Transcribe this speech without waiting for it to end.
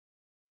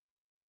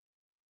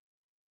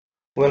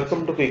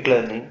Welcome to Quick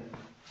Learning.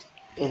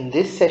 In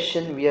this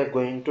session, we are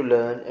going to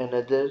learn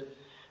another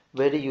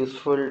very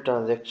useful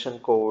transaction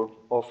code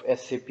of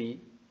SAP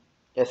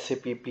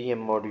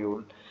PM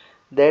module.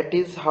 That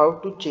is how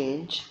to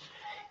change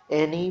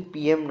any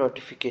PM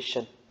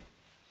notification.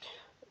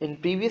 In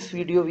previous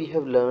video, we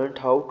have learned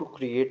how to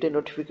create a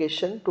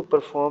notification to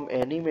perform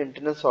any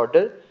maintenance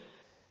order.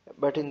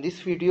 But in this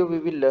video, we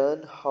will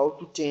learn how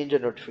to change a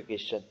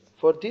notification.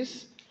 For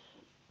this,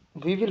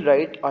 we will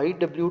write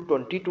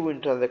IW22 in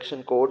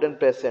transaction code and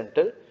press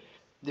enter.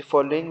 The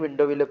following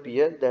window will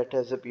appear that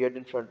has appeared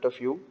in front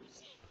of you.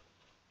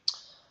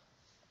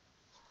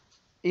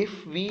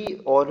 If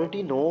we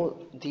already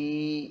know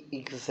the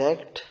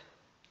exact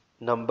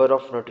number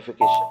of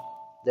notification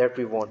that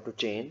we want to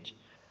change,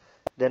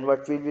 then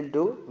what we will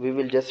do, we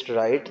will just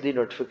write the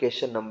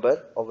notification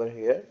number over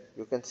here.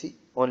 You can see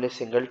only a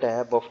single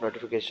tab of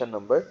notification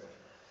number,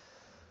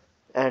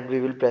 and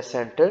we will press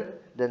enter.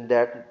 Then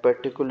that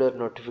particular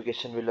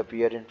notification will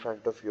appear in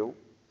front of you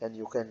and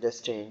you can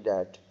just change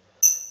that.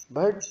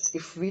 But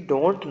if we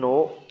don't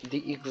know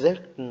the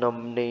exact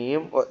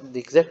name or the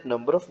exact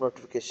number of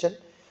notification,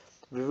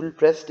 we will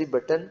press the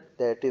button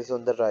that is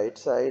on the right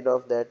side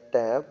of that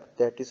tab,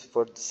 that is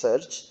for the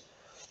search.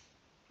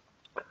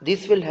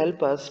 This will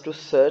help us to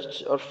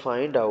search or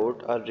find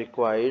out our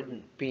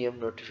required PM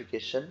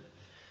notification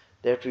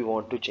that we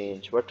want to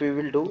change. What we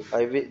will do,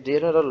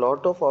 there are a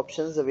lot of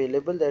options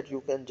available that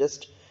you can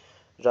just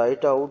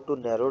write out to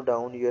narrow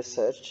down your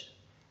search.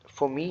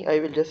 For me, I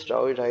will just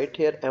write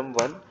here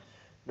M1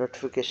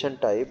 notification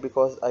type,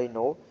 because I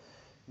know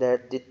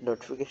that the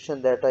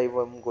notification that I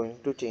am going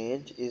to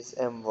change is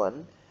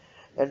M1,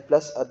 and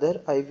plus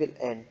other I will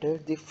enter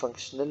the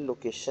functional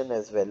location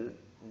as well,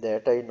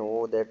 that I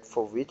know that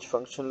for which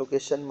function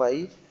location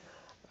my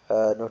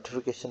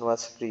notification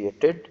was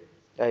created.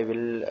 I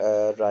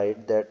will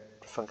write that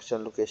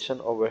function location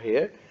over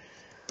here,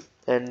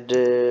 and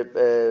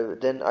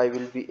then I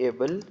will be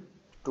able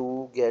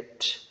to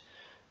get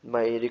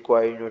my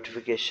required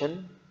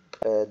notification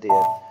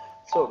there.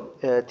 So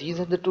these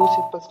are the two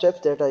simple steps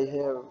that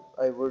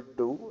I would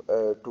do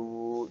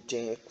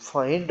to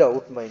find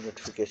out my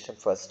notification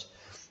first.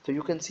 So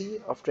you can see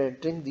after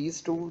entering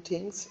these two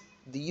things,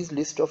 these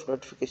list of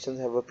notifications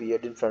have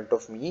appeared in front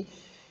of me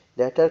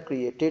that are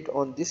created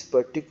on this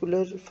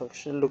particular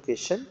functional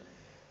location,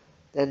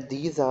 and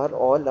these are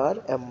all are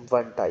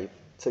M1 type.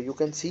 So you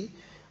can see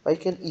I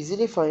can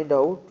easily find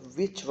out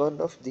which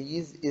one of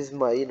these is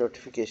my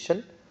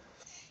notification.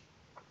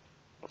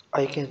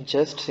 I can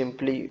just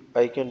simply,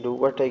 I can do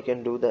what I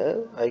can do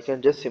there. I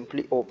can just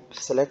simply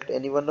select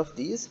any one of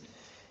these,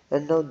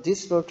 and now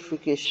this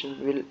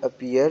notification will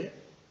appear.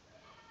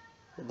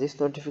 This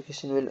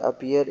notification will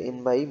appear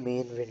in my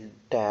main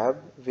tab,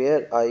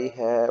 where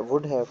I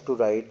would have to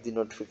write the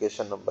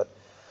notification number.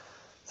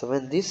 So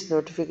when this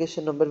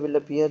notification number will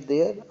appear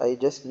there, I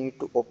just need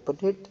to open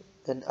it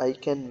and I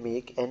can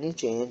make any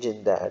change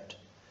in that.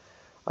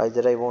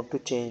 Either I want to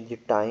change the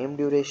time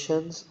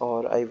durations,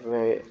 or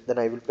then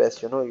I will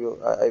press I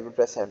will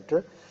press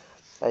enter.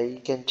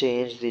 I can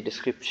change the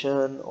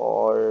description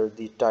or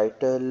the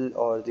title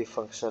or the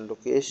functional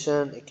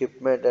location,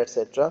 equipment,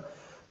 etc.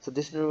 So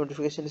this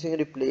notification is saying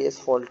replace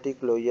faulty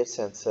closure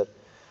sensor.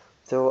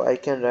 So I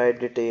can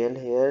write detail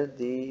here.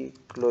 The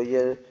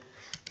closure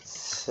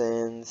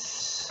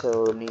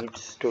sensor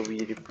needs to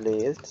be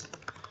replaced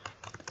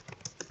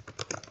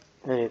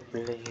as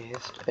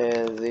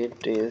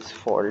it is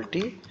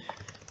faulty,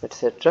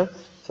 etc.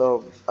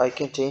 So I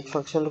can change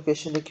function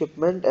location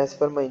equipment as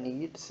per my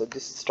need. So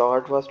this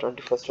start was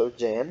 21st of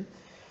Jan.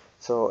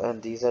 So,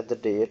 and these are the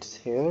dates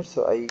here.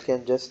 So I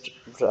can just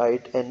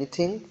write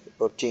anything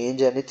or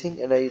change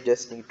anything, and I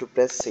just need to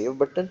press save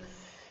button,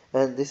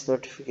 and this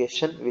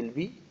notification will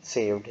be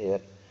saved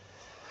here.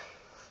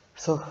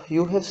 So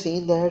you have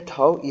seen that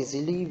how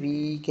easily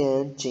we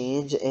can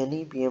change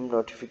any PM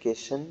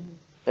notification,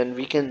 and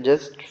we can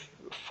just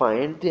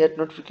find that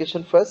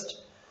notification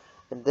first,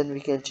 and then we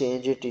can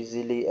change it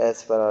easily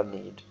as per our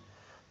need.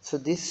 So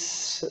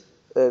this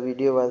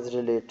video was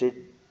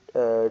related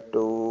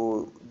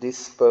to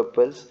this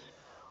purpose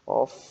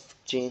of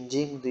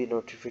changing the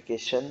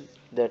notification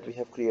that we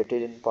have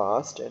created in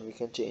past, and we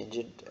can change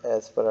it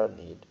as per our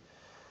need.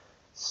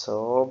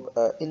 So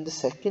in the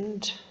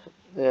second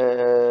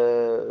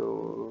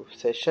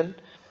session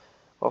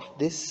of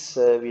this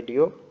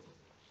video,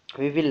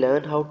 we will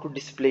learn how to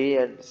display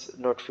a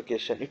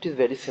notification. It is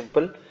very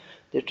simple.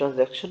 The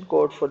transaction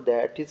code for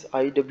that is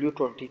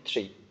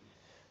IW23.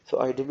 So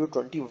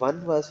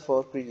IW21 was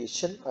for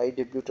creation,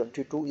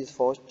 IW22 is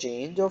for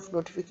change of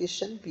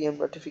notification, PM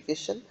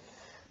notification,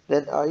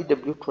 then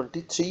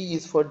IW23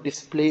 is for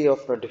display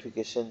of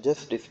notification,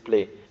 just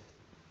display.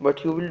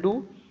 What you will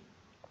do,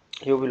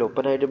 you will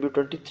open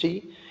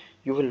IW23,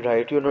 you will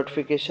write your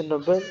notification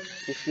number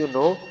if you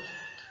know,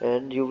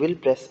 and you will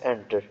press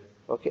enter.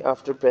 Okay,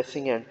 after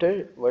pressing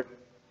enter, what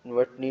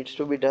needs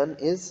to be done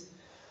is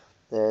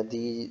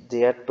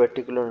that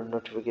particular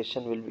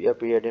notification will be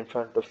appeared in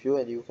front of you,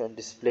 and you can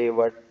display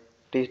what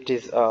it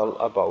is all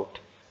about.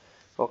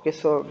 Okay,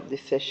 so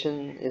this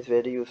session is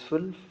very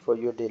useful for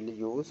your daily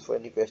use. For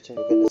any question,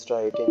 you can just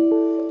write in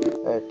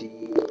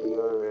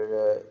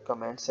your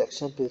comment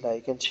section. Please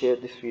like and share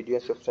this video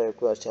and subscribe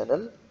to our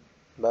channel.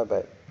 Bye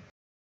bye.